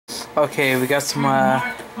Okay, we got some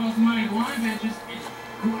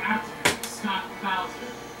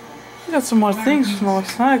more things from the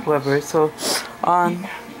Sonic library. So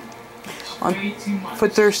for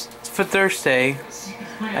Thursday,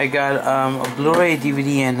 I got a Blu-ray,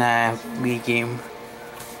 DVD, and a Wii game.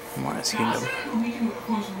 Moonrise Kingdom.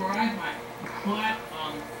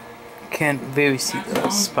 Can't barely see the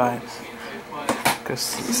spine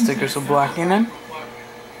because the stickers are blocking it.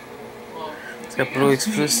 It's got Blu-ray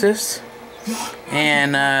exclusives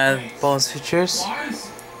and bonus features.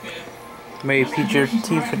 Maybe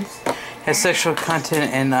PG-13 has sexual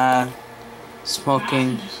content and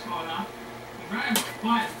smoking.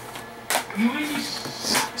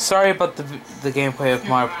 Sorry about the gameplay of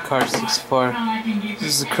Mario Kart 64. This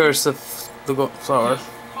is the Curse of the Golden Flower.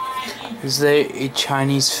 This is a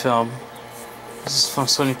Chinese film. This is from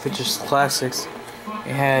Sony Pictures Classics.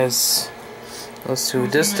 It has those two.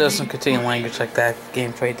 This doesn't contain language like that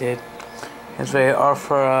gameplay did. It's very R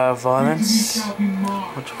for violence.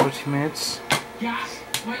 Up to 14 minutes.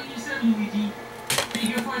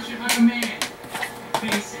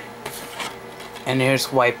 And here's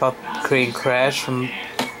Wipeout creating Crash from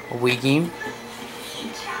a Wii game.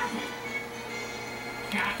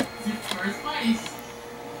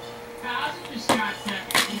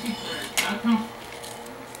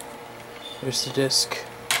 Here's the disc.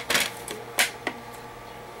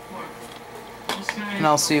 And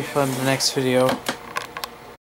I'll see you in the next video.